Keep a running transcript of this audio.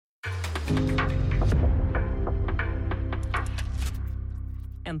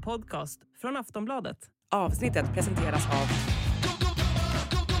En podcast från Aftonbladet. Avsnittet presenteras av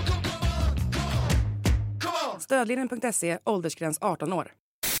stödlinjen.se, åldersgräns 18 år.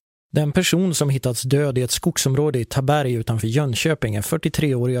 Den person som hittats död i ett skogsområde i Taberg utanför Jönköping är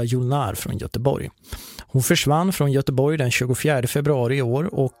 43-åriga Joullnar från Göteborg. Hon försvann från Göteborg den 24 februari i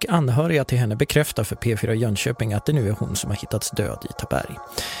år och anhöriga till henne bekräftar för P4 Jönköping att det nu är hon som har hittats död i Taberg.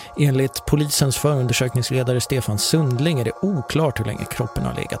 Enligt polisens förundersökningsledare Stefan Sundling är det oklart hur länge kroppen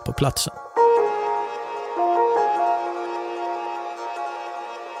har legat på platsen.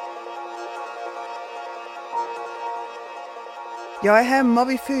 Jag är hemma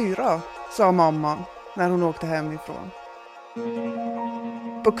vid 4, sa mamman när hon åkte hemifrån.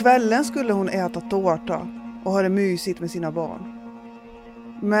 På kvällen skulle hon äta tårta och ha det mysigt med sina barn.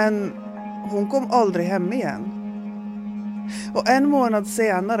 Men hon kom aldrig hem igen. Och en månad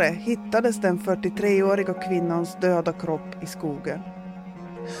senare hittades den 43-åriga kvinnans döda kropp i skogen.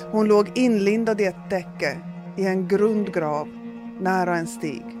 Hon låg inlindad i ett täcke i en grundgrav nära en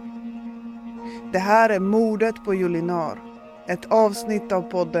stig. Det här är Mordet på Joullnar. Ett avsnitt av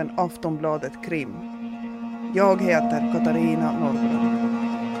podden Aftonbladet Krim. Jag heter Katarina Norrgrann.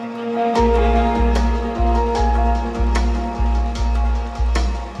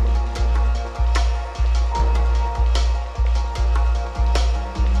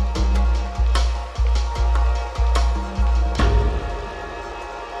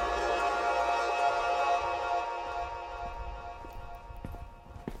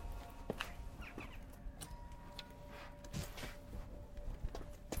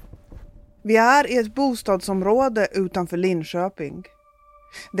 Vi är i ett bostadsområde utanför Linköping.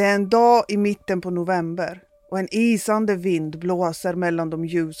 Det är en dag i mitten på november och en isande vind blåser mellan de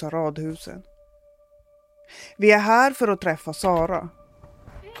ljusa radhusen. Vi är här för att träffa Sara.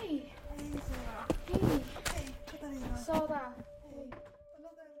 Hej! Hej! Sara!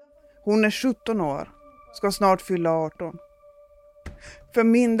 Hon är 17 år, ska snart fylla 18. För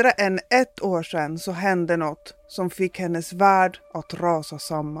mindre än 1 år sedan så hände något som fick hennes värld att rasa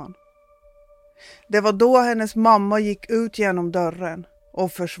samman. Det var då hennes mamma gick ut genom dörren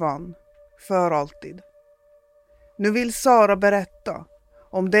och försvann för alltid. Nu vill Sara berätta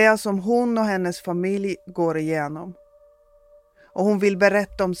om det som hon och hennes familj går igenom. Och hon vill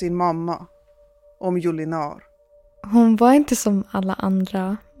berätta om sin mamma, om Joullnar. Hon var inte som alla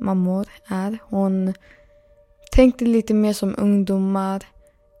andra mammor är. Hon tänkte lite mer som ungdomar.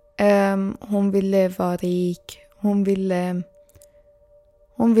 Hon ville vara rik.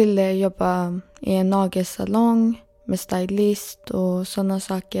 Hon ville jobba i en nagelsalong med stylist och sådana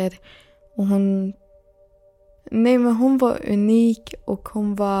saker. Och hon var unik och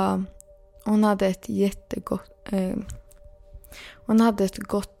hon hade ett hon hade ett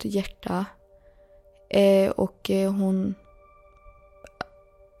gott hjärta. Och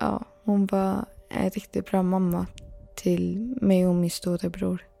hon var en riktigt bra mamma till mig och min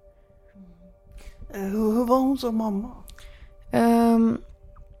storebror. Hur var hon som mamma?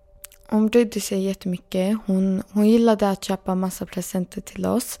 Hon brydde sig jättemycket. Hon gillade att köpa massa presenter till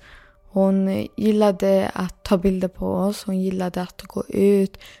oss. Hon gillade att ta bilder på oss. Hon gillade att gå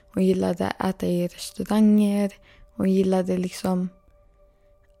ut. Hon gillade att äta i restauranger. Hon gillade liksom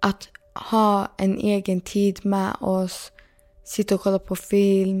att ha en egen tid med oss. Sitta och kolla på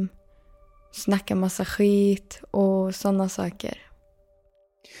film. Snacka massa skit och sådana saker.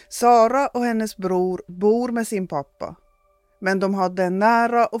 Sara och hennes bror bor med sin pappa. Men de hade en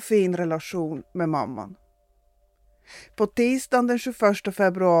nära och fin relation med mamman. På tisdagen den 21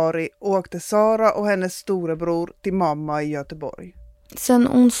 februari åkte Sara och hennes storebror till mamma i Göteborg. Sen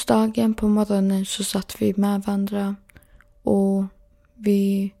onsdagen på morgonen så satt vi med varandra och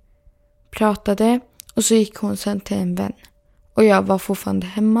vi pratade. Och så gick hon sen till en vän. Och jag var fortfarande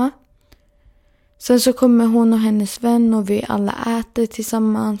hemma. Sen så kommer hon och hennes vän och vi alla äter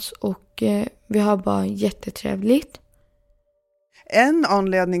tillsammans och vi har bara jättetrevligt. En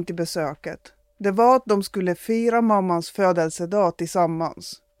anledning till besöket, det var att de skulle fira mammans födelsedag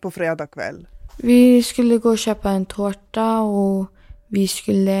tillsammans på fredag kväll. Vi skulle gå och köpa en tårta och vi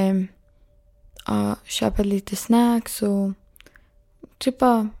skulle köpa lite snacks och typ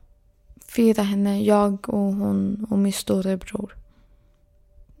bara fira henne, jag och hon och min storebror.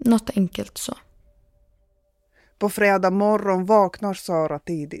 Något enkelt så. På fredag morgon vaknar Sara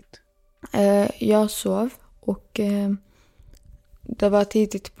tidigt. Jag sov och det var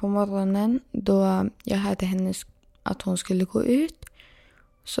tidigt på morgonen då jag hörde henne att hon skulle gå ut.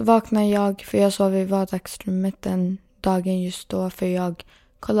 Så vaknade jag, för jag sov i vardagsrummet den dagen just då, för jag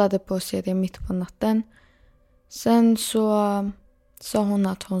kollade på serien mitt på natten. Sen så sa hon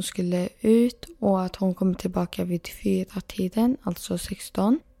att hon skulle ut och att hon kommer tillbaka vid 4-tiden, alltså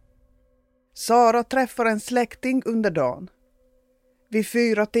 16. Sara träffar en släkting under dagen. Vid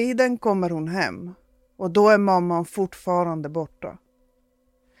 4-tiden kommer hon hem och då är mamman fortfarande borta.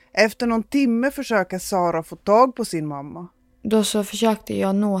 Efter någon timme försöker Sara få tag på sin mamma. Då så försökte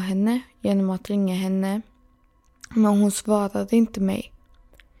jag nå henne genom att ringa henne, men hon svarade inte mig.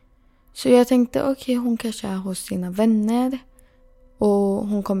 Så jag tänkte okej, hon kanske är hos sina vänner och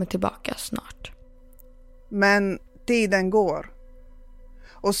hon kommer tillbaka snart. Men tiden går.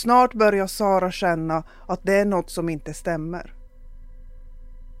 Och snart börjar Sara känna att det är något som inte stämmer.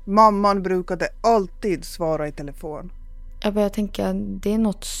 Mamman brukade alltid svara i telefon. Jag börjar tänka, det är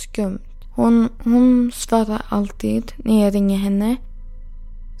något skumt. Hon svarar alltid när jag ringer henne.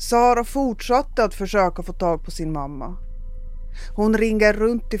 Sara fortsatte att försöka få tag på sin mamma. Hon ringer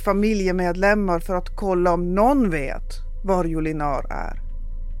runt till familjemedlemmar för att kolla om någon vet var Joullnar är.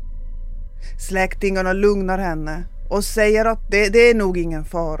 Släktingarna lugnar henne och säger att det är nog ingen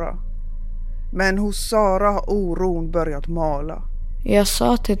fara. Men hos Sara har oron börjat mala. Jag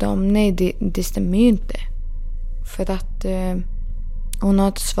sa till dem, nej det stämmer ju inte. För att hon har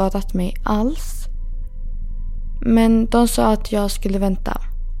inte svarat mig alls. Men de sa att jag skulle vänta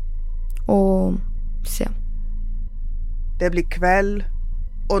och se. Det blir kväll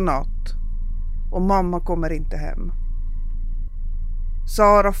och natt och mamma kommer inte hem.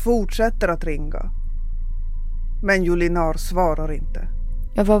 Sara fortsätter att ringa. Men Joullnar svarar inte.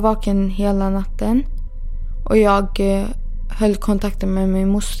 Jag var vaken hela natten och jag höll kontakten med min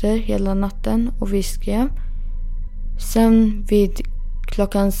moster hela natten och vi skrev. Sen vid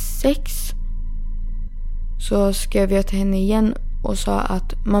 6 så skrev jag till henne igen och sa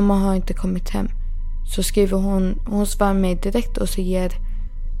att mamma har inte kommit hem. Så skriver hon svarar mig direkt och säger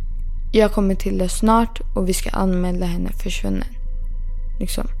jag kommer till det snart och vi ska anmäla henne försvunnen.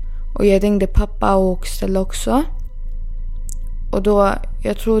 Liksom. Och jag ringde pappa och ställde också. Och då,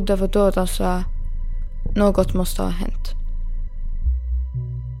 jag tror det var då de sa något måste ha hänt.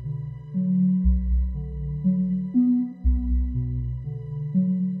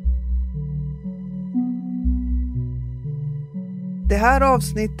 Det här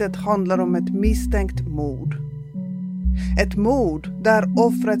avsnittet handlar om ett misstänkt mord. Ett mord där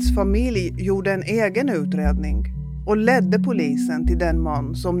offrets familj gjorde en egen utredning och ledde polisen till den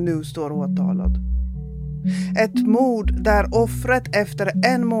man som nu står åtalad. Ett mord där offret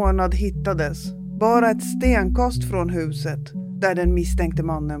efter 1 månad hittades bara ett stenkast från huset där den misstänkte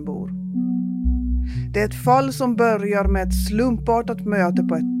mannen bor. Det är ett fall som börjar med ett slumpartat möte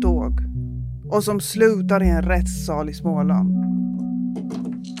på ett tåg och som slutar i en rättssal i Småland.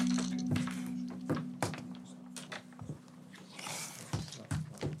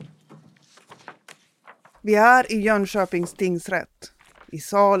 Vi är i Jönköpings tingsrätt, i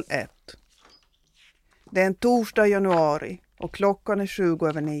sal 1. Det är en torsdag i januari och klockan är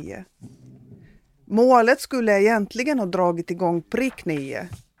 9:20. Målet skulle egentligen ha dragit igång prick 9,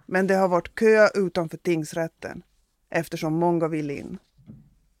 men det har varit kö utanför tingsrätten eftersom många vill in.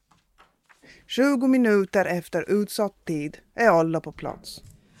 20 minuter efter utsatt tid är alla på plats.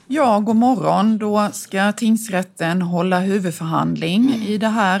 Ja, god morgon. Då ska tingsrätten hålla huvudförhandling i det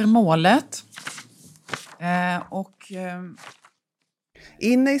här målet.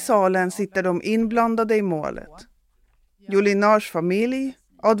 Inne i salen sitter de inblandade i målet. Joullnars familj,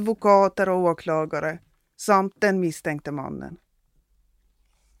 advokater och åklagare samt den misstänkte mannen.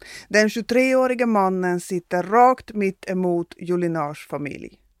 Den 23-årige mannen sitter rakt mitt emot Joullnars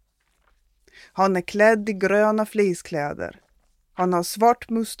familj. Han är klädd i gröna fleecekläder. Han har svart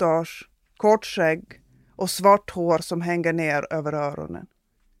mustasch, kort skägg och svart hår som hänger ner över öronen.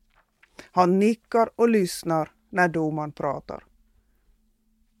 Han nickar och lyssnar när domaren pratar.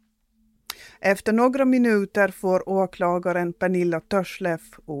 Efter några minuter får åklagaren Pernilla Törsleff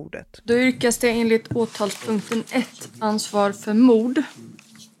ordet. Då yrkas det enligt åtalspunkten 1 ansvar för mord.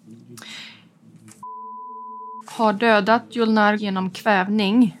 Har dödat Joullnar genom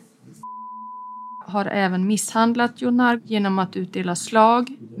kvävning. Har även misshandlat Joullnar genom att utdela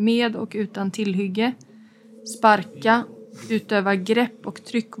slag med och utan tillhygge, sparka, utöva grepp och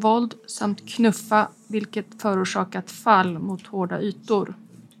tryckvåld samt knuffa, vilket förorsakat fall mot hårda ytor.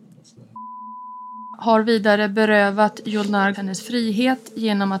 Har vidare berövat Joullnar hennes frihet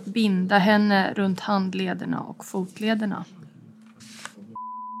genom att binda henne runt handlederna och fotlederna.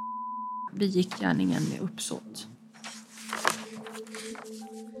 Begick gärningen med uppsåt.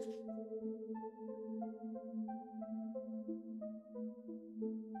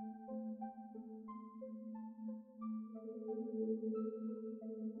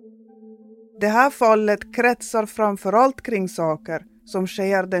 Det här fallet kretsar framförallt kring saker som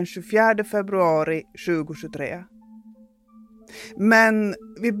sker den 24 februari 2023. Men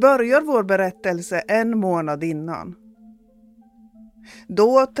vi börjar vår berättelse en månad innan.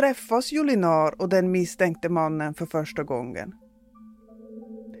 Då träffas Joullnar och den misstänkte mannen för första gången.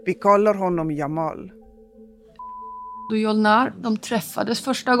 Vi kallar honom Jamal. Då Joullnar, de träffades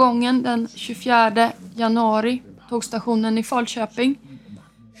första gången den 24 januari, tågstationen i Falköping.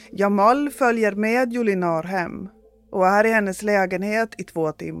 Jamal följer med Joullnar hem och är i hennes lägenhet i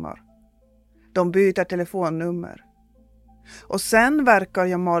 2 timmar. De byter telefonnummer. Och sen verkar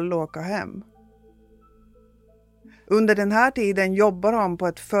Jamal åka hem. Under den här tiden jobbar han på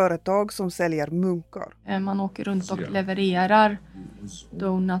ett företag som säljer munkar. Man åker runt och levererar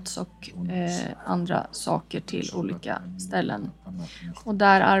donuts och andra saker till olika ställen. Och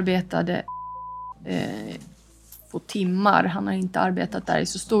där arbetade på timmar. Han har inte arbetat där i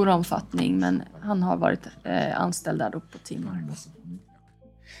så stor omfattning, men han har varit anställd där då på timmar.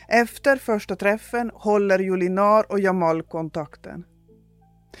 Efter första träffen håller Joullnar och Jamal kontakten.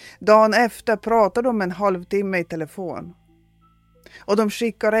 Dagen efter pratar de en halvtimme i telefon. Och de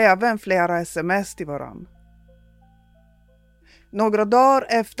skickar även flera sms till varann. Några dagar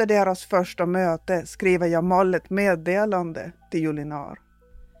efter deras första möte skriver Jamal ett meddelande till Joullnar.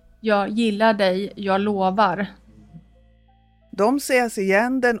 Jag gillar dig, jag lovar. De ses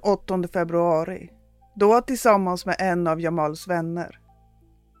igen den 8 februari. Då tillsammans med en av Jamals vänner.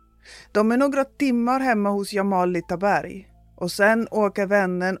 De är några timmar hemma hos Jamal i Taberg. Och sen åker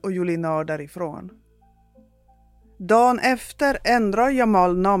vännen och Joullnar därifrån. Dagen efter ändrar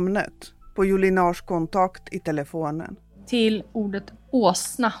Jamal namnet på Joullnars kontakt i telefonen. Till ordet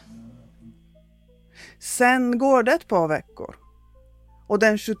åsna. Sen går det ett par veckor. Och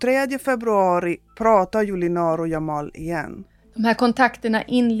den 23 februari pratar Joullnar och Jamal igen. De här kontakterna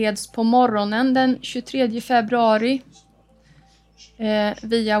inleds på morgonen den 23 februari.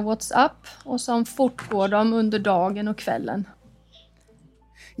 Via WhatsApp och som fortgår de under dagen och kvällen.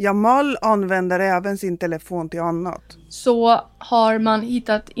 Jamal använder även sin telefon till annat. Så har man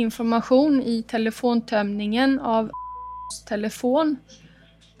hittat information i telefontömningen av telefon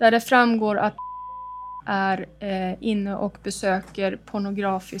där det framgår att är inne och besöker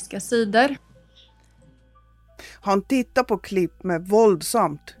pornografiska sidor. Han tittar på klipp med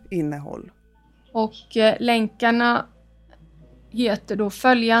våldsamt innehåll. Och länkarna heter då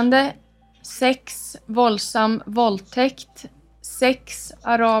följande: 6 våldsam våldtäkt, 6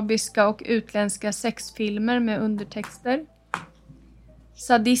 arabiska och utländska sexfilmer med undertexter,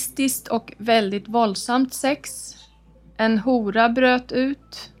 sadistiskt och väldigt våldsamt sex, en hora bröt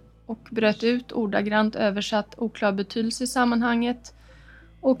ut ordagrant översatt, oklar betydelse i sammanhanget,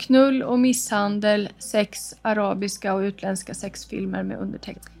 och knull och misshandel, 6 arabiska och utländska sexfilmer med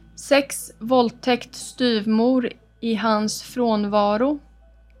undertext. 6 våldtäkt styvmor i hans frånvaro.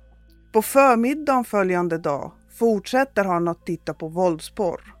 På förmiddagen följande dag fortsätter han att titta på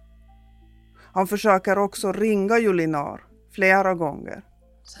våldsporr. Han försöker också ringa Joullnar flera gånger.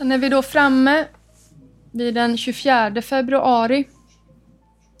 Sen är vi då framme vid den 24 februari.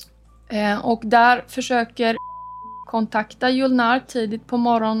 Och där försöker kontakta Joullnar tidigt på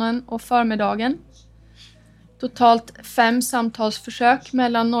morgonen och förmiddagen. Totalt 5 samtalsförsök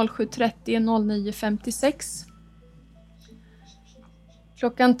mellan 07.30 och 09.56.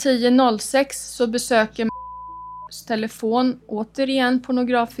 Klockan 10.06 så besöker telefon återigen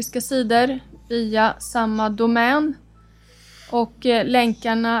pornografiska sidor via samma domän. Och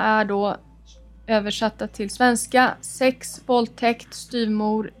länkarna är då översatta till svenska: 6 våldtäkt,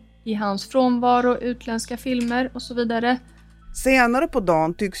 styvmor i hans frånvaro, utländska filmer och så vidare. Senare på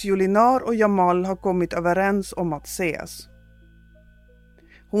dagen tycks Joullnar och Jamal ha kommit överens om att ses.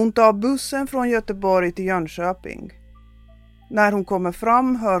 Hon tar bussen från Göteborg till Jönköping. När hon kommer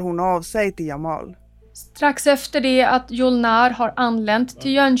fram hör hon av sig till Jamal. Strax efter det att Joullnar har anlänt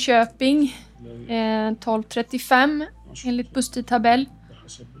till Jönköping 12.35 enligt busstidtabell,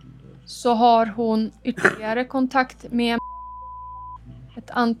 så har hon ytterligare kontakt med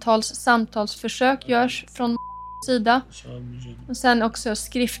ett antal samtalsförsök görs från sida. Och sen också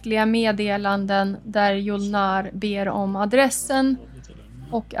skriftliga meddelanden där Joullnar ber om adressen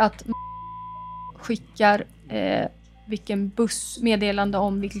och att skickar meddelande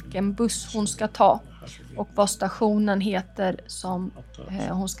om vilken buss hon ska ta och vad stationen heter som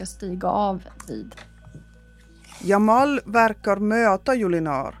hon ska stiga av vid. Jamal verkar möta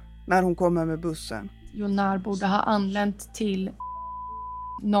Joullnar när hon kommer med bussen. Joullnar borde ha anlänt till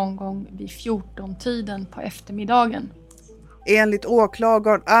någon gång vid 14-tiden på eftermiddagen. Enligt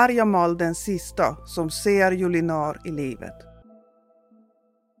åklagaren är Jamal den sista som ser Joullnar i livet.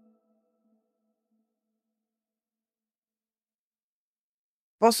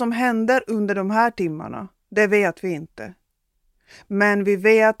 Vad som händer under de här timmarna, det vet vi inte. Men vi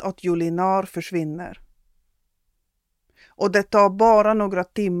vet att Joullnar försvinner. Och det tar bara några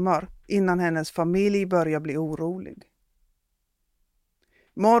timmar innan hennes familj börjar bli orolig.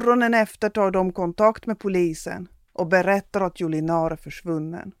 Morgonen efter tar de kontakt med polisen och berättar att Joullnar är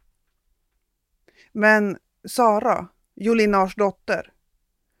försvunnen. Men Sara, Joullnars dotter,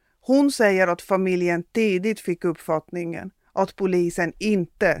 hon säger att familjen tidigt fick uppfattningen att polisen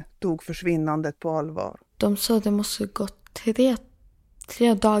inte tog försvinnandet på allvar. De sa att det måste gått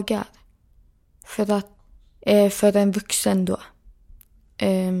tre dagar för en vuxen då.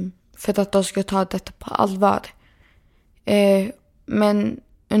 För att de ska ta detta på allvar. Men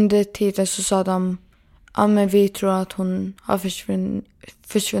under tiden så sa de, ja men vi tror att hon har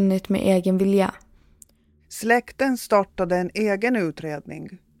försvunnit med egen vilja. Släkten startade en egen utredning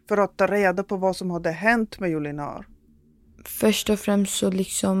för att ta reda på vad som hade hänt med Joullnar. Först och främst så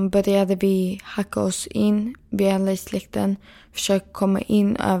liksom började vi hacka oss in, vi alla i släkten, försöka komma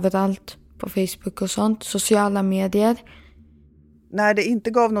in överallt på Facebook och sånt, sociala medier. När det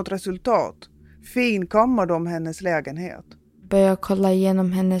inte gav något resultat finkammar de hennes lägenhet. Började kolla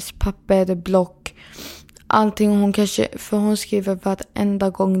igenom hennes papper, block, allting hon kanske, för hon skriver varenda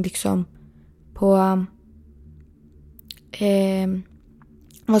gång liksom på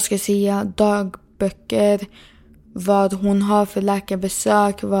vad ska jag säga, dagböcker, vad hon har för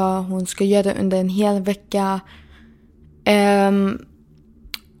läkarbesök, vad hon ska göra under en hel vecka.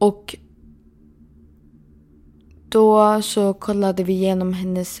 Och då så kollade vi igenom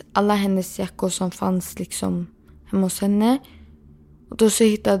alla hennes jackor som fanns liksom hemma hos henne. Och då så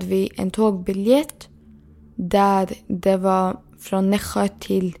hittade vi en tågbiljett där det var från Nära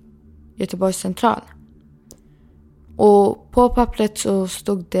till Göteborgs central. Och på pappret så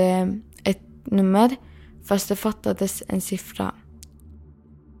stod det ett nummer fast det fattades en siffra.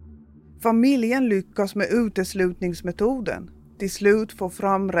 Familjen lyckas med uteslutningsmetoden till slut få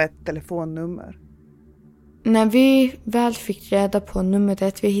fram rätt telefonnummer. När vi väl fick reda på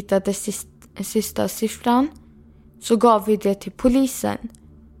numret, vi hittade sista siffran, så gav vi det till polisen.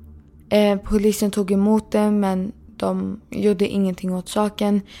 Polisen tog emot det men de gjorde ingenting åt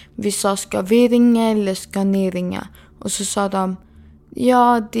saken. Vi sa, ska vi ringa eller ska ni ringa? Och så sa de,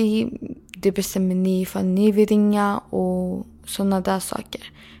 ja det bestämmer ni ifall ni vill ringa och sådana där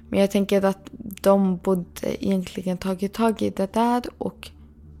saker. Men jag tänker att de borde egentligen tagit tag i det där och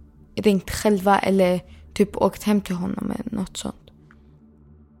ringt själva eller typ åkt hem till honom eller något sånt.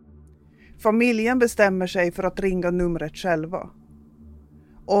 Familjen bestämmer sig för att ringa numret själva.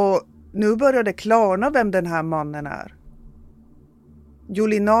 Och nu börjar det klarna vem den här mannen är.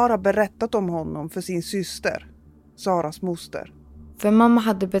 Joullnar har berättat om honom för sin syster, Saras moster. För mamma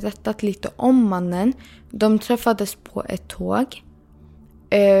hade berättat lite om mannen. De träffades på ett tåg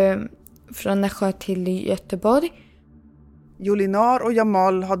från Nära till Göteborg. Joullnar och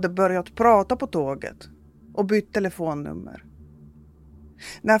Jamal hade börjat prata på tåget och bytt telefonnummer.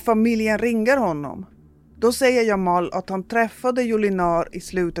 När familjen ringer honom, då säger Jamal att han träffade Joullnar i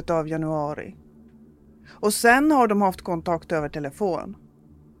slutet av januari. Och sen har de haft kontakt över telefon,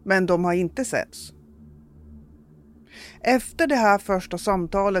 men de har inte setts. Efter det här första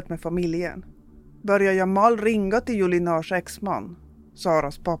samtalet med familjen börjar Jamal ringa till Joullnars exman,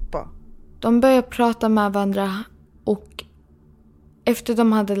 Saras pappa. De börjar prata med varandra och efter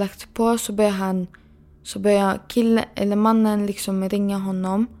de hade lagt på så börjar killen eller mannen liksom ringa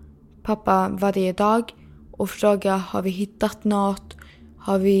honom, pappa, varje dag och fråga, har vi hittat något?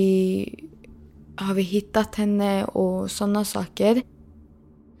 Har vi hittat henne och sådana saker.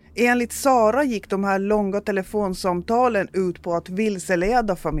 Enligt Sara gick de här långa telefonsamtalen ut på att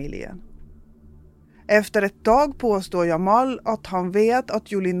vilseleda familjen. Efter ett tag påstår Jamal att han vet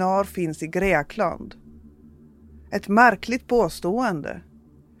att Joullnar finns i Grekland. Ett märkligt påstående,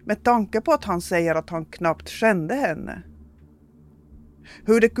 med tanke på att han säger att han knappt kände henne.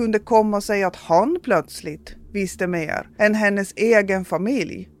 Hur det kunde komma sig att han plötsligt visste mer än hennes egen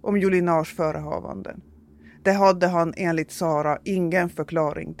familj om Joullnars förehavanden, det hade han enligt Sara ingen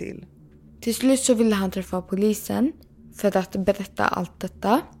förklaring till. Till slut så ville han träffa polisen för att berätta allt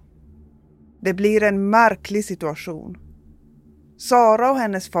detta. Det blir en märklig situation. Sara och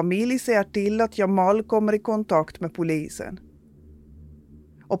hennes familj ser till att Jamal kommer i kontakt med polisen.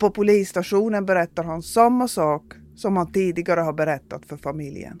 Och på polisstationen berättar han samma sak som han tidigare har berättat för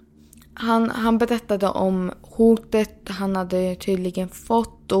familjen. Han berättade om hotet han hade tydligen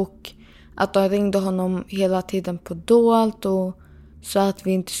fått och att de ringde honom hela tiden på dolt och så att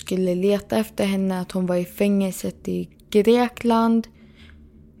vi inte skulle leta efter henne, att hon var i fängelset i Grekland.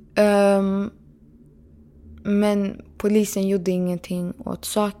 Men polisen gjorde ingenting åt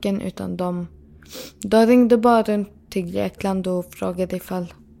saken utan de ringde bara runt till Grekland och frågade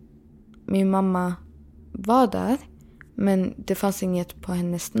ifall min mamma var där. Men det fanns inget på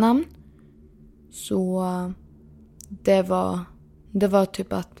hennes namn. Så det var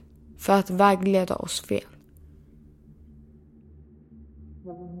typ för att vägleda oss fel.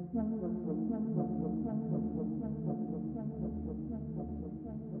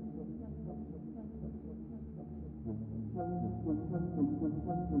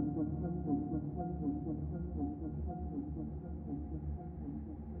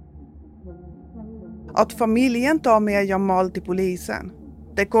 Att familjen tar med Jamal till polisen,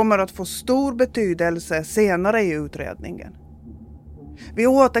 det kommer att få stor betydelse senare i utredningen. Vi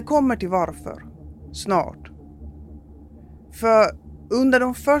återkommer till varför, snart. För under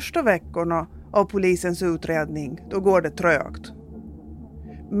de första veckorna av polisens utredning, då går det trögt.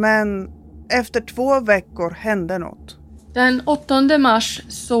 Men efter 2 veckor hände något. Den 8 mars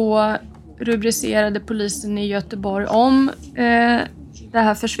så rubricerade polisen i Göteborg om det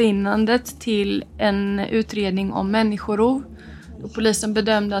här försvinnandet till en utredning om människorov. Då polisen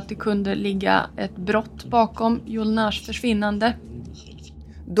bedömde att det kunde ligga ett brott bakom Joullnars försvinnande.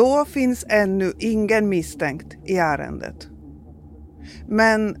 Då finns ännu ingen misstänkt i ärendet.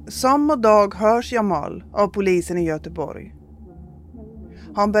 Men samma dag hörs Jamal av polisen i Göteborg.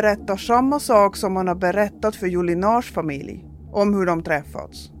 Han berättar samma sak som han har berättat för Joullnars familj om hur de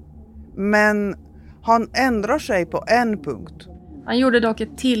träffats. Men han ändrar sig på en punkt. Han gjorde dock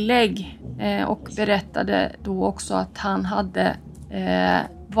ett tillägg och berättade då också att han hade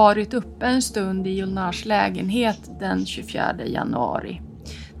varit uppe en stund i Joullnars lägenhet den 24 januari.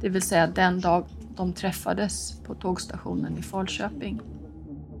 Det vill säga den dag de träffades på tågstationen i Falköping.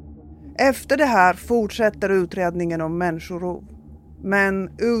 Efter det här fortsätter utredningen om människorov, men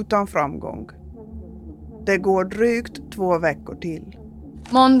utan framgång. Det går drygt 2 veckor till.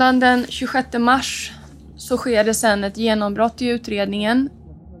 Måndagen den 26 mars så sker det sedan ett genombrott i utredningen.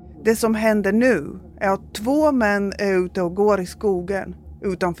 Det som händer nu är att 2 män är ute och går i skogen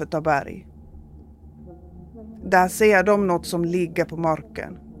utanför Taberg. Där ser de något som ligger på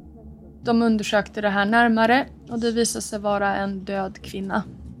marken. De undersökte det här närmare och det visade sig vara en död kvinna.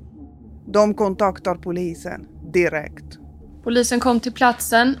 De kontaktar polisen direkt. Polisen kom till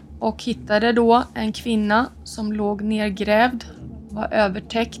platsen och hittade då en kvinna som låg nergrävd, var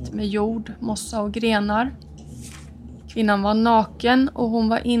övertäckt med jord, mossa och grenar. Kvinnan var naken och hon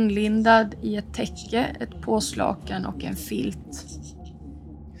var inlindad i ett täcke, ett påslakan och en filt.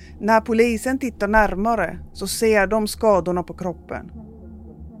 När polisen tittar närmare så ser de skadorna på kroppen.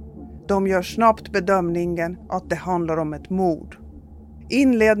 De gör snabbt bedömningen att det handlar om ett mord.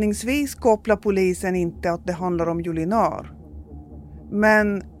 Inledningsvis kopplar polisen inte att det handlar om Joullnar.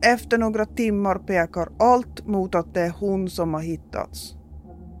 Men efter några timmar pekar allt mot att det är hon som har hittats.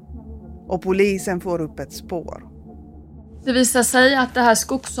 Och polisen får upp ett spår. Det visar sig att det här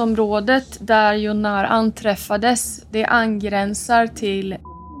skogsområdet där Joullnar anträffades, det angränsar till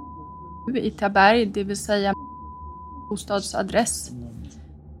i Taberg, det vill säga bostadsadress.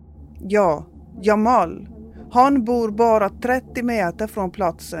 Ja, Jamal. Han bor bara 30 meter från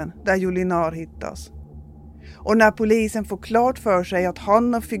platsen där Joullnar hittas. Och när polisen får klart för sig att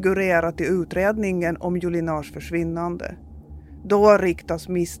han har figurerat i utredningen om Joullnars försvinnande, då riktas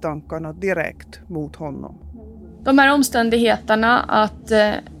misstankarna direkt mot honom. De här omständigheterna att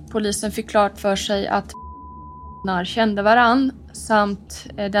polisen fick klart för sig att Joullnar kände varann samt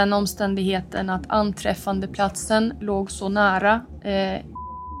den omständigheten att anträffandeplatsen låg så nära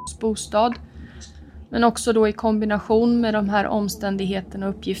bostad. Men också då i kombination med de här omständigheterna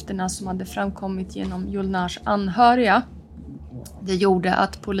och uppgifterna som hade framkommit genom Joullnars anhöriga. Det gjorde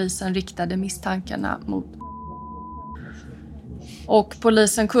att polisen riktade misstankarna mot. Och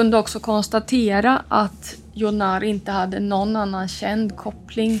polisen kunde också konstatera att Joullnar inte hade någon annan känd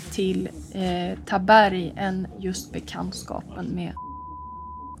koppling till Taberg än just bekantskapen med.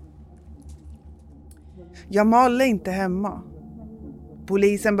 Jamal är inte hemma.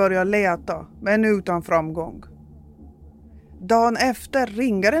 Polisen börjar leta, men utan framgång. Dagen efter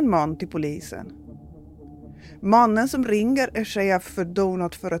ringer en man till polisen. Mannen som ringer är chef för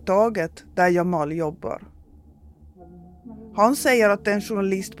donutföretaget där Jamal jobbar. Han säger att en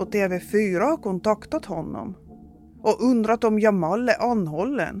journalist på TV4 har kontaktat honom och undrat om Jamal är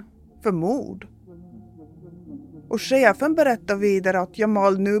anhållen för mord. Och chefen berättar vidare att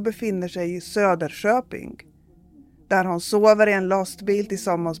Jamal nu befinner sig i Söderköping, där han sover i en lastbil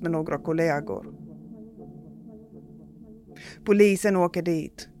tillsammans med några kollegor. Polisen åker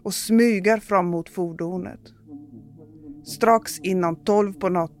dit och smyger fram mot fordonet. Strax innan 12 på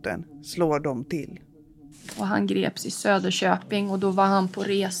natten slår de till. och han greps i Söderköping och då var han på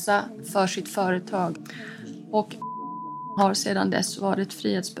resa för sitt företag och har sedan dess varit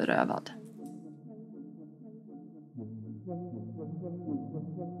frihetsberövad.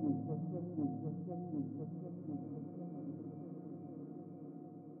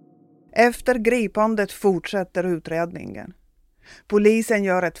 Efter gripandet fortsätter utredningen. Polisen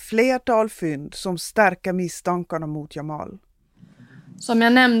gör ett flertal fynd som stärker misstankarna mot Jamal. Som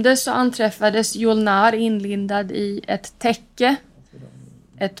jag nämnde så anträffades Joullnar inlindad i ett täcke.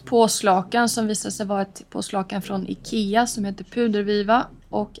 Ett påslakan som visade sig vara ett påslakan från Ikea som heter puderviva.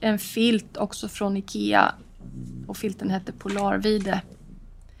 Och en filt också från Ikea. Och filten hette Polarvide.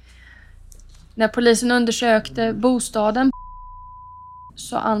 När polisen undersökte bostaden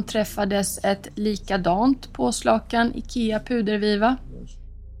så anträffades ett likadant påslakan Ikea puderviva.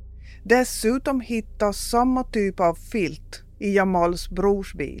 Dessutom hittas samma typ av filt i Jamals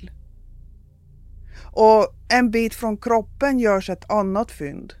brors bil. Och en bit från kroppen görs ett annat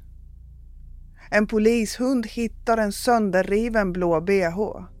fynd. En polishund hittar en sönderriven blå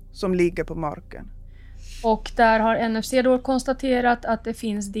BH som ligger på marken. Och där har NFC då konstaterat att det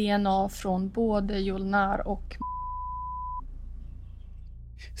finns DNA från både Joullnar och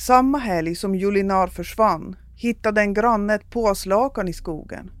Samma helg som Joullnar försvann hittade en granne ett påslakan i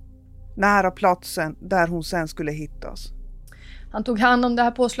skogen, nära platsen där hon sen skulle hittas. Han tog hand om det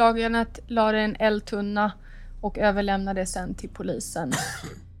här påslaganet, la det i en eldtunna och överlämnade sen till polisen.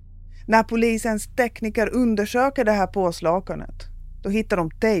 När polisens tekniker undersöker det här påslakanet, då hittar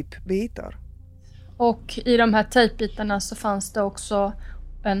de tejpbitar. Och i de här tejpbitarna så fanns det också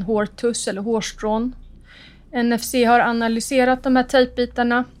en hårtuss eller hårstrån. NFC har analyserat de här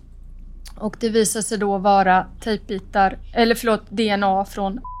tejpbitarna och det visar sig då vara DNA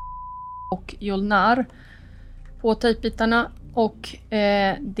från och Joullnar på tejpbitarna och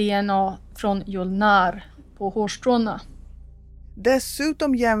DNA från Joullnar på hårstråna.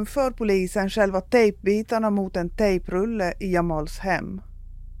 Dessutom jämför polisen själva tejpbitarna mot en tejprulle i Jamals hem.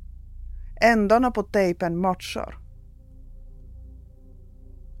 Ändarna på tejpen matchar.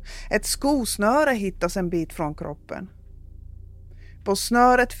 Ett skosnöre hittas en bit från kroppen. På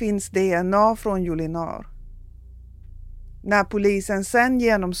snöret finns DNA från Joullnar. När polisen sen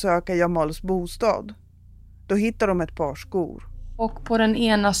genomsöker Jamals bostad, då hittar de ett par skor. Och på den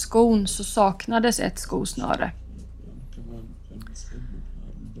ena skon så saknades ett skosnöre.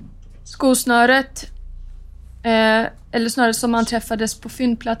 Skosnöret, eller snöret som anträffades på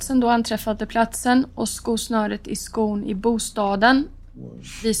fyndplatsen, då anträffade platsen, och skosnöret i skon i bostaden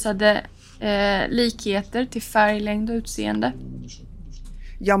visade likheter till färg, längd och utseende.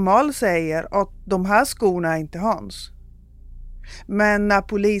 Jamal säger att de här skorna är inte hans. Men när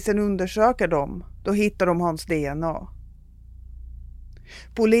polisen undersöker dem, då hittar de hans DNA.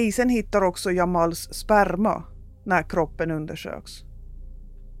 Polisen hittar också Jamals sperma när kroppen undersöks.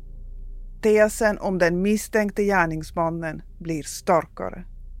 Tesen om den misstänkte gärningsmannen blir starkare.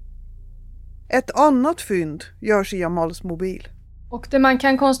 Ett annat fynd görs i Jamals mobil. Och det man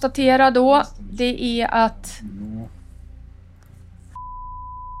kan konstatera då, det är att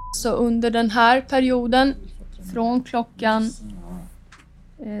så under den här perioden från klockan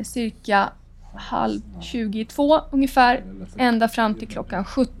cirka 21:30 ungefär ända fram till klockan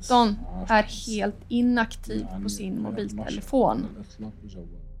 17 är helt inaktiv på sin mobiltelefon.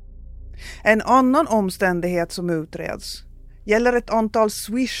 En annan omständighet som utreds gäller ett antal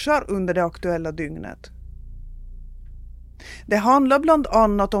swishar under det aktuella dygnet. Det handlar bland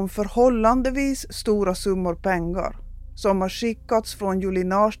annat om förhållandevis stora summor pengar som har skickats från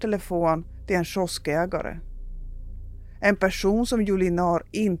Joullnars telefon till en kioskägare. En person som Joullnar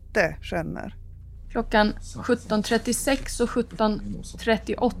inte känner. Klockan 17:36 och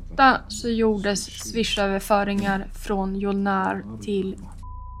 17:38 så gjordes swishöverföringar från Joullnar till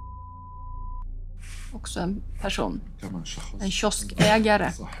också en person, en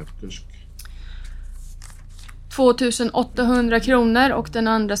kioskägare. 2800 kronor och den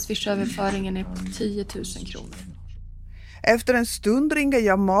andra swishöverföringen är på 10 000 kronor. Efter en stund ringer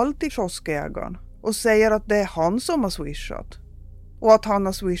Jamal till kioskägaren och säger att det är han som har swishat och att han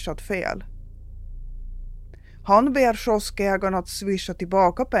har swishat fel. Han ber kioskägaren att swisha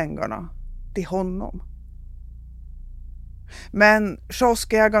tillbaka pengarna till honom. Men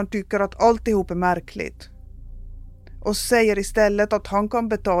kioskägaren tycker att alltihop är märkligt och säger istället att han kan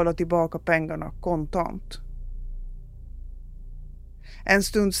betala tillbaka pengarna kontant. En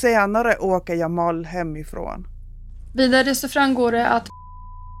stund senare åker Jamal hemifrån. Vidare så framgår det att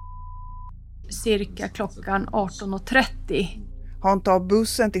cirka klockan 18:30 han tar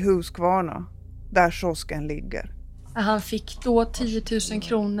bussen till Huskvarna där kiosken ligger. Han fick då 10 000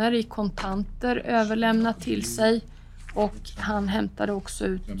 kronor i kontanter överlämnat till sig. Och han hämtade också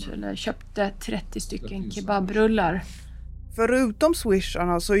köpte 30 stycken kebabrullar. Förutom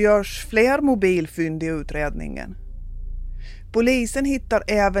swisharna så görs fler mobilfynd i utredningen. Polisen hittar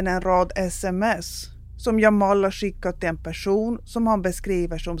även en rad sms som Jamal har skickat till en person som han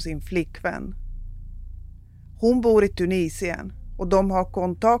beskriver som sin flickvän. Hon bor i Tunisien och de har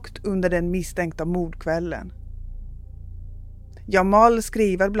kontakt under den misstänkta mordkvällen. Jamal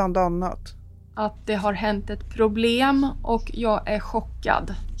skriver bland annat att det har hänt ett problem och jag är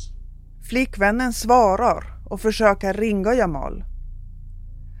chockad. Flickvännen svarar och försöker ringa Jamal.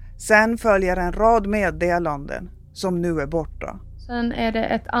 Sen följer en rad meddelanden som nu är borta. Sen är det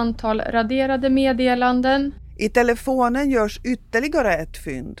ett antal raderade meddelanden. I telefonen görs ytterligare ett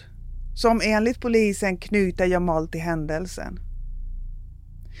fynd som enligt polisen knyter Jamal till händelsen.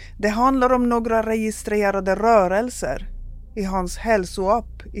 Det handlar om några registrerade rörelser i hans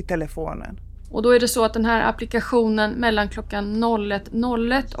hälsoapp i telefonen. Och då är det så att den här applikationen mellan klockan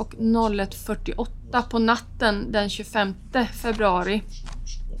 01.01 och 01.48 på natten den 25 februari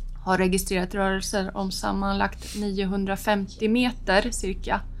har registrerat rörelser om sammanlagt 950 meter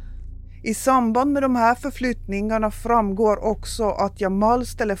cirka. I samband med de här förflyttningarna framgår också att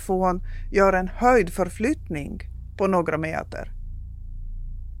Jamals telefon gör en höjdförflyttning på några meter.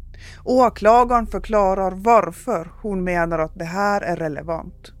 Åklagaren förklarar varför hon menar att det här är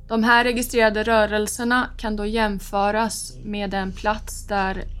relevant. De här registrerade rörelserna kan då jämföras med den plats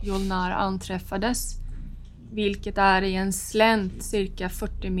där Joullnar anträffades, vilket är i en slänt cirka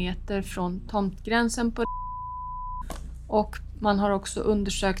 40 meter från tomtgränsen på. Och man har också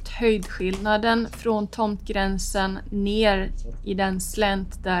undersökt höjdskillnaden från tomtgränsen ner i den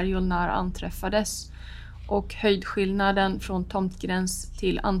slänt där Joullnar anträffades. Och höjdskillnaden från tomtgräns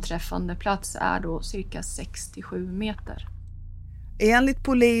till anträffande plats är då cirka 67 meter. Enligt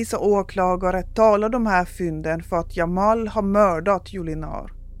polis och åklagare talar de här fynden för att Jamal har mördat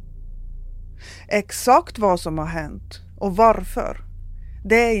Joullnar. Exakt vad som har hänt och varför,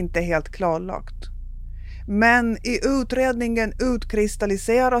 det är inte helt klarlagt. Men i utredningen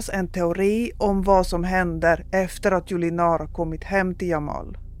utkristalliseras en teori om vad som händer efter att Joullnar har kommit hem till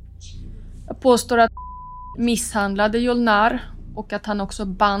Jamal. Jag påstår att misshandlade Joullnar och att han också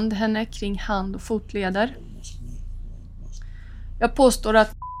band henne kring hand- och fotleder. Jag påstår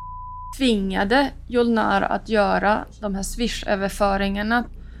att tvingade Joullnar att göra de här swish-överföringarna,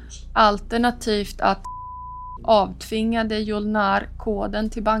 alternativt att avtvingade Joullnar koden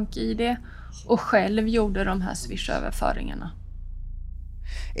till bank-ID och själv gjorde de här swish-överföringarna.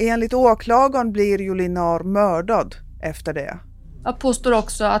 Enligt åklagaren blir Joullnar mördad efter det. Jag påstår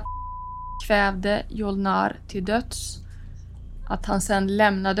också att kvävde Joullnar till döds, att han sedan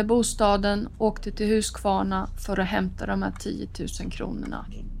lämnade bostaden och åkte till Huskvarna för att hämta de här 10 000 kronorna.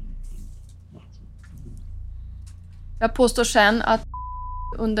 Jag påstår sen att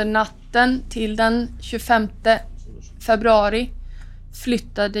under natten till den 25 februari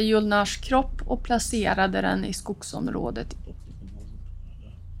flyttade Joullnars kropp och placerade den i skogsområdet.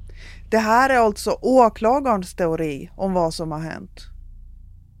 Det här är alltså åklagarens teori om vad som har hänt.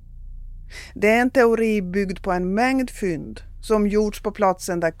 Det är en teori byggd på en mängd fynd som gjorts på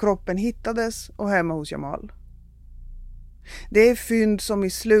platsen där kroppen hittades och hemma hos Jamal. Det är fynd som i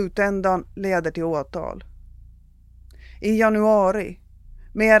slutändan leder till åtal. I januari,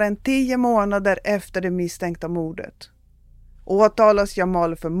 mer än 10 månader efter det misstänkta mordet, åtalas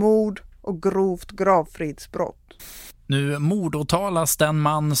Jamal för mord och grovt gravfridsbrott. Nu mordåtalas den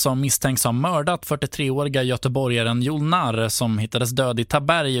man som misstänks ha mördat 43-åriga göteborgaren Joullnar som hittades död i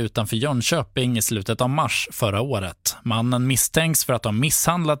Taberg utanför Jönköping i slutet av mars förra året. Mannen misstänks för att ha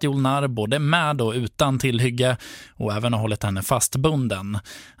misshandlat Joullnar både med och utan tillhygge och även ha hållit henne fastbunden.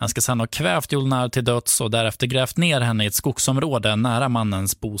 Han ska sedan ha kvävt Joullnar till döds och därefter grävt ner henne i ett skogsområde nära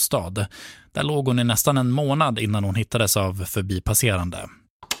mannens bostad. Där låg hon i nästan en månad innan hon hittades av förbipasserande.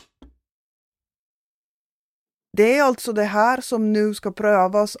 Det är alltså det här som nu ska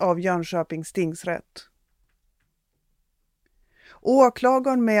prövas av Jönköpings tingsrätt.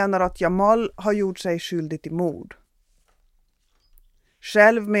 Åklagaren menar att Jamal har gjort sig skyldig till mord.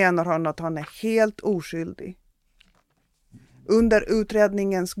 Själv menar han att han är helt oskyldig. Under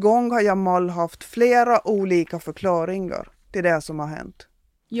utredningens gång har Jamal haft flera olika förklaringar till det som har hänt.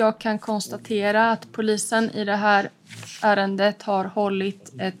 Jag kan konstatera att polisen i det här ärendet har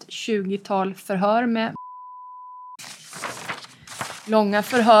hållit ett 20-tal förhör med långa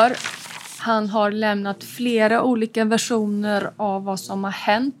förhör. Han har lämnat flera olika versioner av vad som har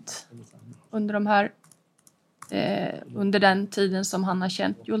hänt under den tiden som han har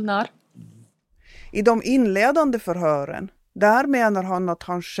känt Joullnar. I de inledande förhören, där menar han att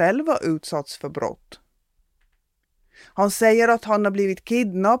han själv har utsatts för brott. Han säger att han har blivit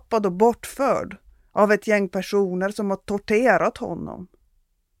kidnappad och bortförd av ett gäng personer som har torterat honom.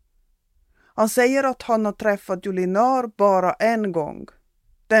 Han säger att han har träffat Joullnar bara en gång,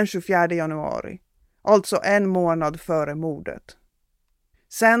 den 24 januari, alltså en månad före mordet.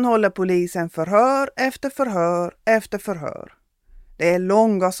 Sen håller polisen förhör efter förhör efter förhör. Det är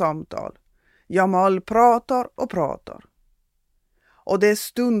långa samtal. Jamal pratar och pratar. Och det är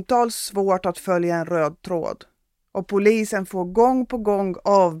stundtals svårt att följa en röd tråd. Och polisen får gång på gång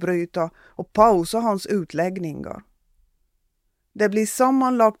avbryta och pausa hans utläggningar. Det blir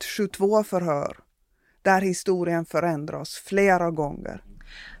sammanlagt 22 förhör, där historien förändras flera gånger.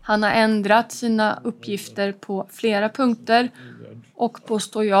 Han har ändrat sina uppgifter på flera punkter och,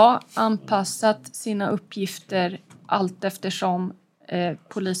 påstår jag, anpassat sina uppgifter allt eftersom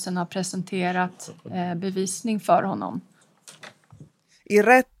polisen har presenterat bevisning för honom. I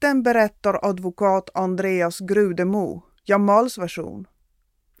rätten berättar advokat Andreas Grudemo Jamals version.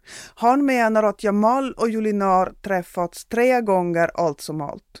 Han menar att Jamal och Joullnar träffats 3 gånger allt som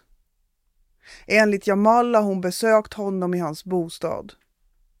allt. Enligt Jamal har hon besökt honom i hans bostad.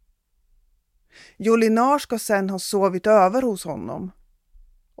 Joullnar ska sen ha sovit över hos honom.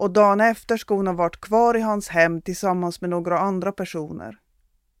 Och dagen efter ska hon ha varit kvar i hans hem tillsammans med några andra personer.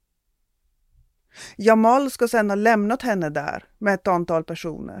 Jamal ska sen ha lämnat henne där med ett antal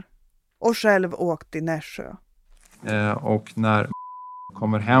personer och själv åkt till Nässjö. Och när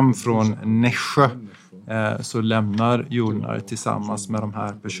kommer hem från Nässjö så lämnar Joullnar tillsammans med de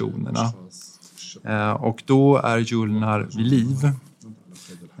här personerna. Och då är Joullnar vid liv.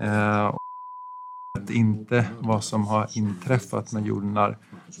 Inte vad som har inträffat med Joullnar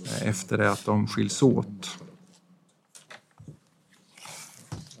efter det att de skiljs åt.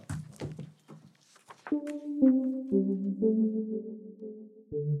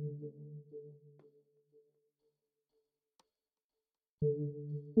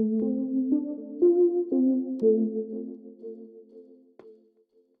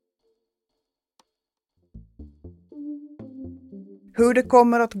 Hur det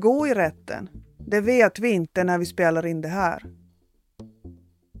kommer att gå i rätten, det vet vi inte när vi spelar in det här.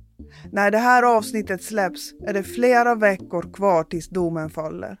 När det här avsnittet släpps är det flera veckor kvar tills domen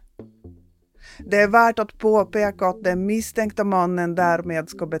faller. Det är värt att påpeka att den misstänkta mannen därmed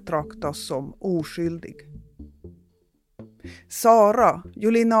ska betraktas som oskyldig. Sara,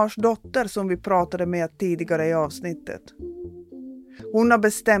 Joullnars dotter som vi pratade med tidigare i avsnittet. Hon har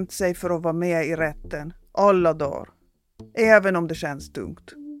bestämt sig för att vara med i rätten alla dagar, även om det känns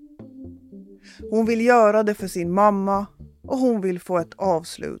tungt. Hon vill göra det för sin mamma och hon vill få ett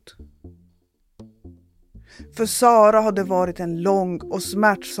avslut. För Sara har det varit en lång och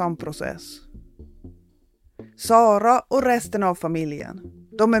smärtsam process. Sara och resten av familjen,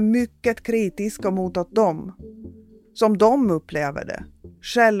 de är mycket kritiska mot att de, som de upplever det,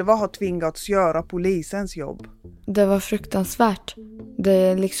 själva har tvingats göra polisens jobb. Det var fruktansvärt. Det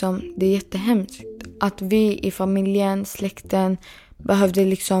är jättehemskt att vi i familjen, släkten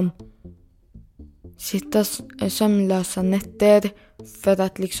behövde sitta sömnlösa nätter för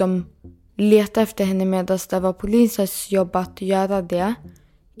att leta efter henne medan det var polisens jobb att göra det.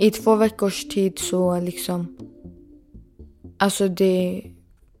 I 2 veckors tid så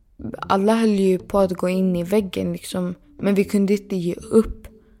alla höll ju på att gå in i väggen men vi kunde inte ge upp.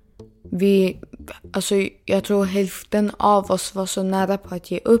 Jag tror hälften av oss var så nära på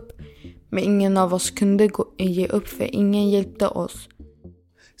att ge upp, men ingen av oss kunde ge upp för ingen hjälpte oss.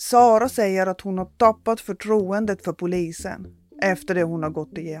 Sara säger att hon har tappat förtroendet för polisen efter det hon har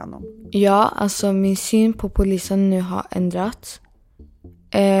gått igenom. Ja, min syn på polisen nu har ändrats.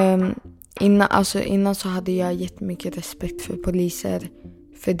 Innan så hade jag jättemycket respekt för poliser,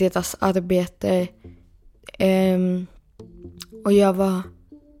 för deras arbete. Och jag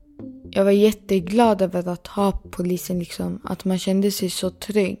var jätteglad över att ha polisen, att man kände sig så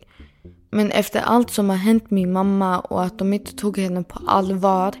trygg. Men efter allt som har hänt min mamma och att de inte tog henne på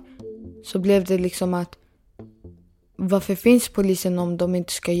allvar, så blev det att varför finns polisen om de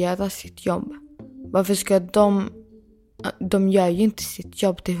inte ska göra sitt jobb? Varför ska de gör ju inte sitt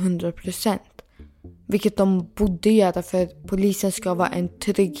jobb till 100%. Vilket de borde göra, för polisen ska vara en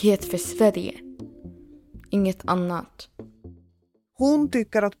trygghet för Sverige. Inget annat. Hon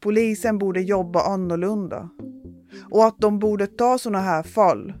tycker att polisen borde jobba annorlunda. Och att de borde ta såna här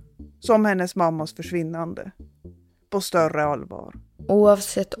fall, som hennes mammas försvinnande, på större allvar.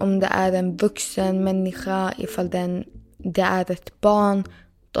 Oavsett om det är en vuxen människa, ifall det är ett barn,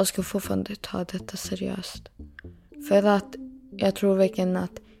 då ska fortfarande ta detta seriöst. För att jag tror verkligen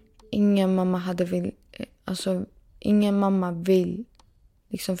att ingen mamma vill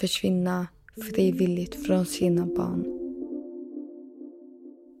liksom försvinna frivilligt från sina barn.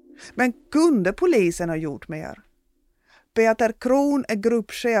 Men kunde polisen ha gjort mer? Peter Kron är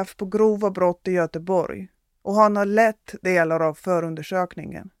gruppchef på grova brott i Göteborg och han har lett delar av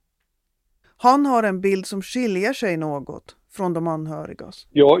förundersökningen. Han har en bild som skiljer sig något från de anhörigas.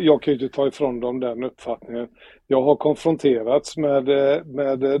 Jag kan ju inte ta ifrån dem den uppfattningen. Jag har konfronterats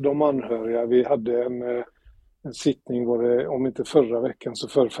med de anhöriga. Vi hade en sittning, om inte förra veckan så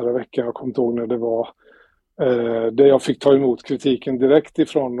förra veckan. Jag kommer inte ihåg när det var. Där jag fick ta emot kritiken direkt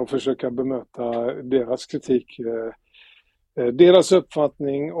ifrån och försöka bemöta deras kritik. Deras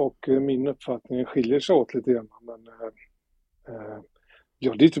uppfattning och min uppfattning skiljer sig åt lite grann. Men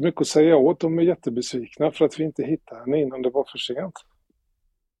det är inte mycket att säga åt. De är jättebesvikna för att vi inte hittade henne innan det var för sent.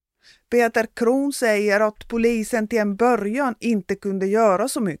 Peter Kron säger att polisen till en början inte kunde göra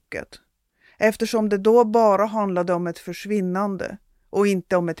så mycket. Eftersom det då bara handlade om ett försvinnande och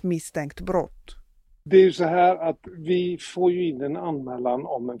inte om ett misstänkt brott. Det är ju så här att vi får ju in en anmälan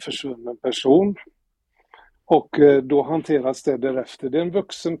om en försvunnen person. Och då hanteras det därefter. Det är en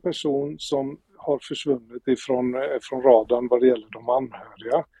vuxen person som har försvunnit från radarn vad det gäller de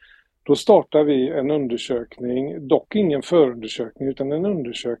anhöriga. Då startar vi en undersökning, dock ingen förundersökning utan en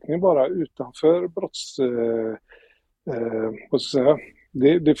undersökning bara utanför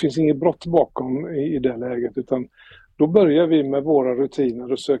det finns inget brott bakom i det läget, utan då börjar vi med våra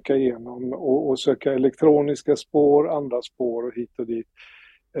rutiner och söka igenom och söka elektroniska spår, andra spår och hit och dit.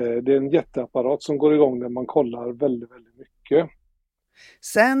 Det är en jätteapparat som går igång där man kollar väldigt, väldigt mycket.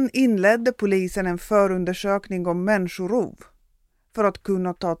 Sen inledde polisen en förundersökning om människorov för att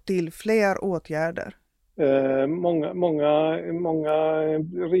kunna ta till fler åtgärder. Många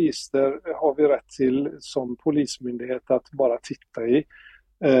register har vi rätt till som polismyndighet att bara titta i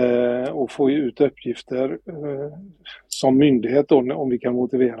och få ut uppgifter som myndighet då, om vi kan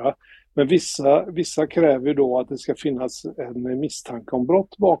motivera. Men vissa kräver då att det ska finnas en misstanke om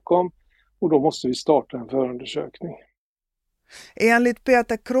brott bakom och då måste vi starta en förundersökning. Enligt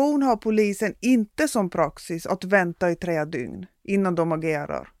Peter Kron har polisen inte som praxis att vänta i 3 dygn innan de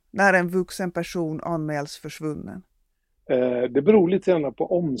agerar när en vuxen person anmäls försvunnen. Det beror lite grann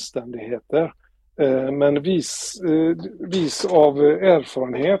på omständigheter. Men vis av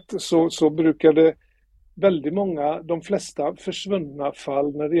erfarenhet så brukar det väldigt många, de flesta försvunna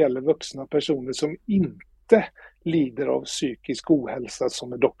fall när det gäller vuxna personer som inte lider av psykisk ohälsa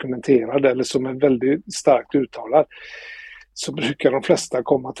som är dokumenterad eller som är väldigt starkt uttalad, så brukar de flesta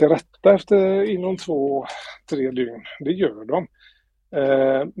komma till rätta inom 2-3 dygn. Det gör de.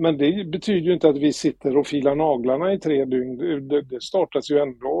 Men det betyder ju inte att vi sitter och filar naglarna i 3 dygn. Det startas ju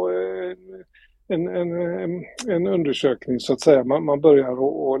ändå en undersökning så att säga. Man börjar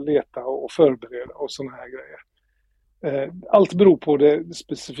att leta och förbereda och såna här grejer. Allt beror på det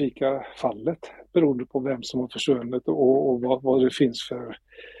specifika fallet. Beroende på vem som har försvunnit och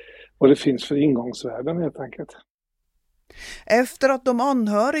vad det finns för ingångsvärden helt enkelt. Efter att de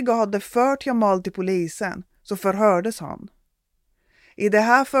anhöriga hade fört Jamal till polisen så förhördes han. I det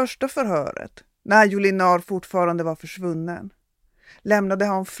här första förhöret, när Joullnar fortfarande var försvunnen, lämnade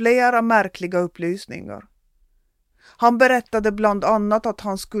han flera märkliga upplysningar. Han berättade bland annat att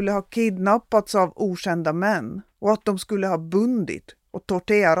han skulle ha kidnappats av okända män och att de skulle ha bundit och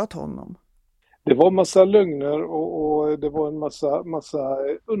torterat honom. Det var en massa lögner och det var en massa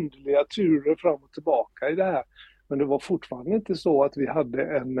underliga turer fram och tillbaka i det här. Men det var fortfarande inte så att vi hade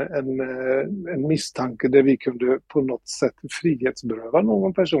en misstanke där vi kunde på något sätt frihetsberöva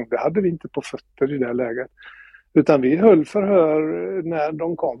någon person. Det hade vi inte på fötter i det läget. Utan vi höll förhör när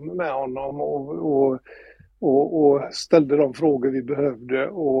de kom med honom och ställde de frågor vi behövde.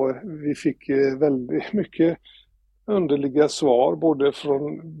 Och vi fick väldigt mycket underliga svar både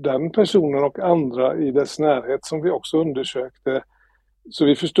från den personen och andra i dess närhet som vi också undersökte. Så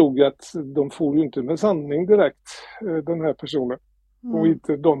vi förstod att de får ju inte med sanning direkt, den här personen. Och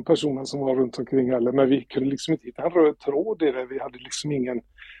inte de personer som var runt omkring heller. Men vi kunde liksom inte hitta en röd tråd i det. Vi hade liksom ingen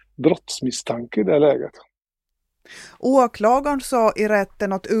brottsmisstanke i det läget. Åklagaren sa i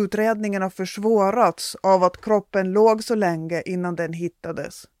rätten att utredningen har försvårats av att kroppen låg så länge innan den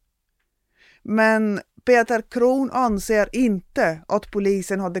hittades. Men Peter Kron anser inte att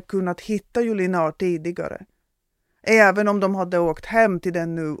polisen hade kunnat hitta Joullnar tidigare. Även om de hade åkt hem till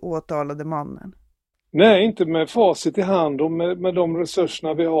den nu åtalade mannen. Nej, inte med facit i hand och med de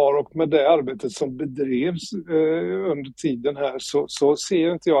resurserna vi har och med det arbetet som bedrevs under tiden här så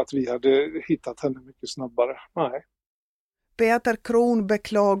ser inte jag att vi hade hittat henne mycket snabbare. Nej. Peter Kron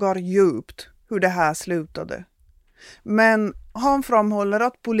beklagar djupt hur det här slutade. Men Han framhåller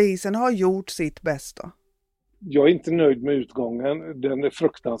att polisen har gjort sitt bästa. Jag är inte nöjd med utgången. Den är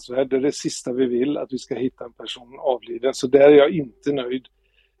fruktansvärd. Det är det sista vi vill, att vi ska hitta en person avliden. Så där är jag inte nöjd.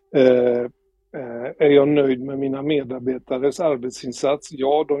 Är jag nöjd med mina medarbetares arbetsinsats?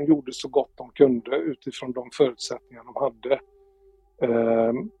 Ja, de gjorde så gott de kunde utifrån de förutsättningar de hade.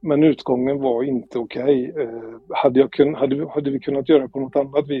 Men utgången var inte okej. Hade vi kunnat göra på något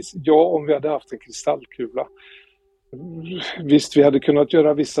annat vis? Ja, om vi hade haft en kristallkula. Visst, vi hade kunnat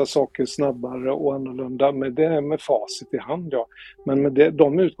göra vissa saker snabbare och annorlunda, men det är med facit i hand. Ja. Men med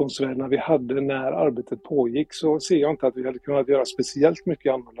de utgångsvärdena vi hade när arbetet pågick så ser jag inte att vi hade kunnat göra speciellt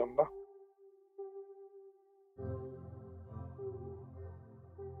mycket annorlunda.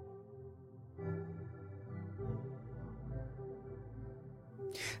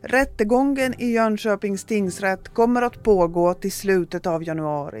 Rättegången i Jönköpings tingsrätt kommer att pågå till slutet av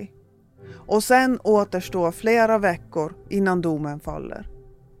januari. Och sen återstår flera veckor innan domen faller.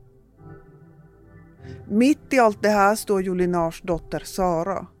 Mitt i allt det här står Joullnars dotter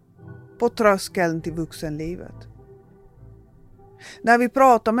Sara på tröskeln till vuxenlivet. När vi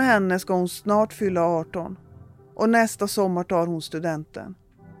pratar med henne ska hon snart fylla 18 och nästa sommar tar hon studenten.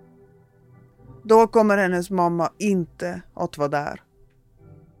 Då kommer hennes mamma inte att vara där.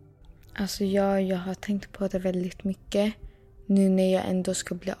 Alltså jag har tänkt på det väldigt mycket. Nu när jag ändå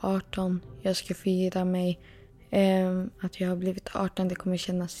ska bli 18, jag ska fira mig. Att jag har blivit 18, det kommer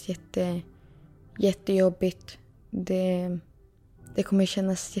kännas jättejobbigt. Det kommer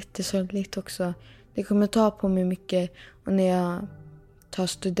kännas jättesorgligt också. Det kommer ta på mig mycket. Och när jag tar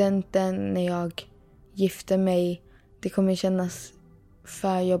studenten, när jag gifter mig, det kommer kännas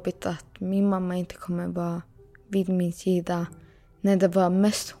för jobbigt att min mamma inte kommer vara vid min sida. När det var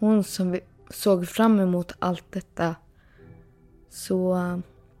mest hon som såg fram emot allt detta. Så,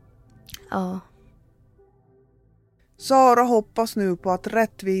 ja. Sara hoppas nu på att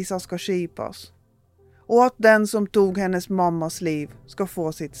rättvisa ska skipas. Och att den som tog hennes mammas liv ska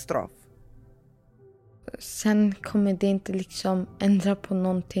få sitt straff. Sen kommer det inte liksom ändra på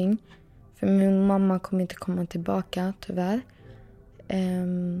någonting. För min mamma kommer inte komma tillbaka, tyvärr.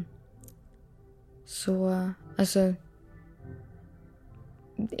 Så, alltså...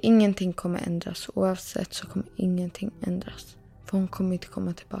 Ingenting kommer ändras. Oavsett så kommer ingenting ändras. För hon kommer inte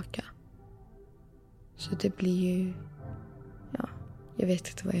komma tillbaka. Så det blir ju... Ja, jag vet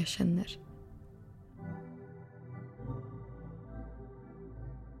inte vad jag känner.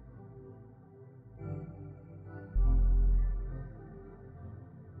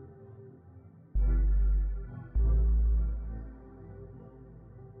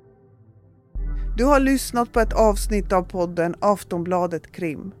 Du har lyssnat på ett avsnitt av podden Aftonbladet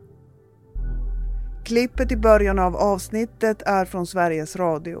Krim. Klippet i början av avsnittet är från Sveriges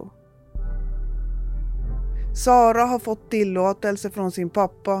Radio. Sara har fått tillåtelse från sin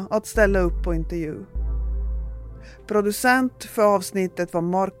pappa att ställa upp på intervju. Producent för avsnittet var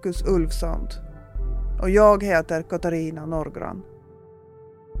Marcus Ulvsand. Och jag heter Katarina Norrgrann.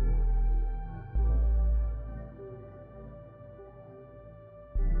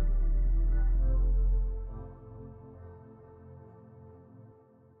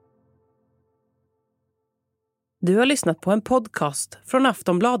 Du har lyssnat på en podcast från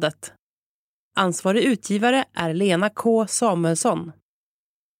Aftonbladet. Ansvarig utgivare är Lena K. Samuelsson.